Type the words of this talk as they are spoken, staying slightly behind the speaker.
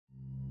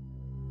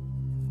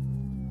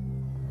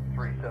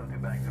372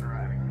 back and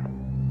arriving.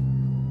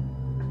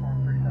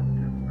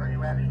 372. Are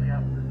you actually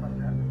out with the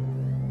subject?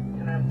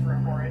 Can I have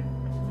 348?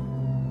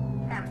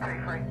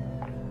 M33.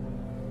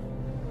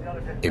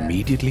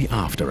 Immediately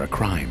after a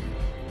crime,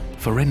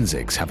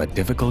 forensics have a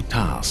difficult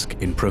task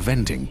in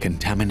preventing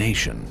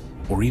contamination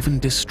or even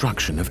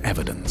destruction of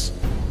evidence.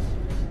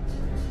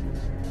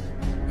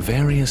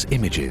 Various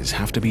images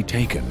have to be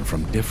taken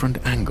from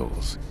different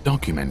angles,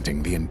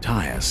 documenting the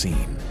entire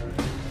scene.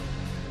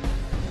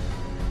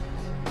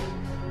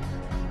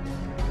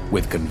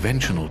 With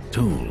conventional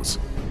tools,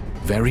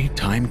 very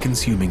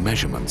time-consuming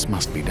measurements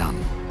must be done.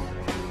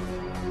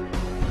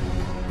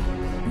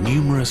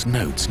 Numerous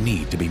notes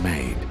need to be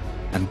made,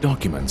 and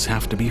documents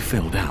have to be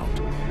filled out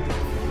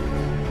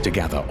to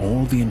gather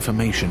all the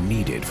information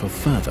needed for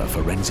further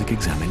forensic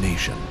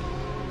examination.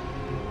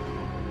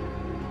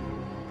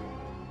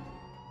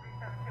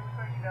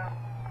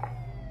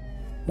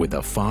 With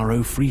the FARO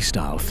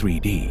Freestyle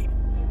 3D,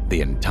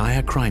 the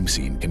entire crime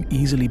scene can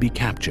easily be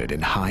captured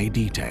in high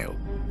detail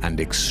and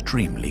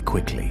extremely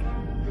quickly.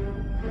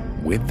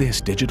 With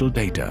this digital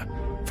data,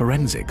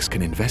 forensics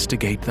can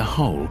investigate the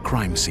whole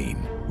crime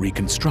scene,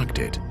 reconstruct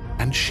it,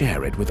 and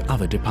share it with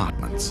other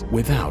departments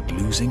without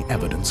losing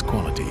evidence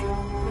quality.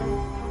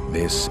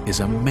 This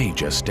is a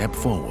major step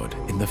forward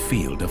in the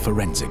field of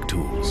forensic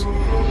tools.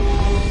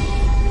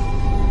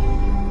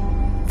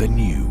 The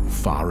new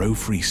FARO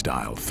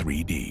Freestyle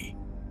 3D.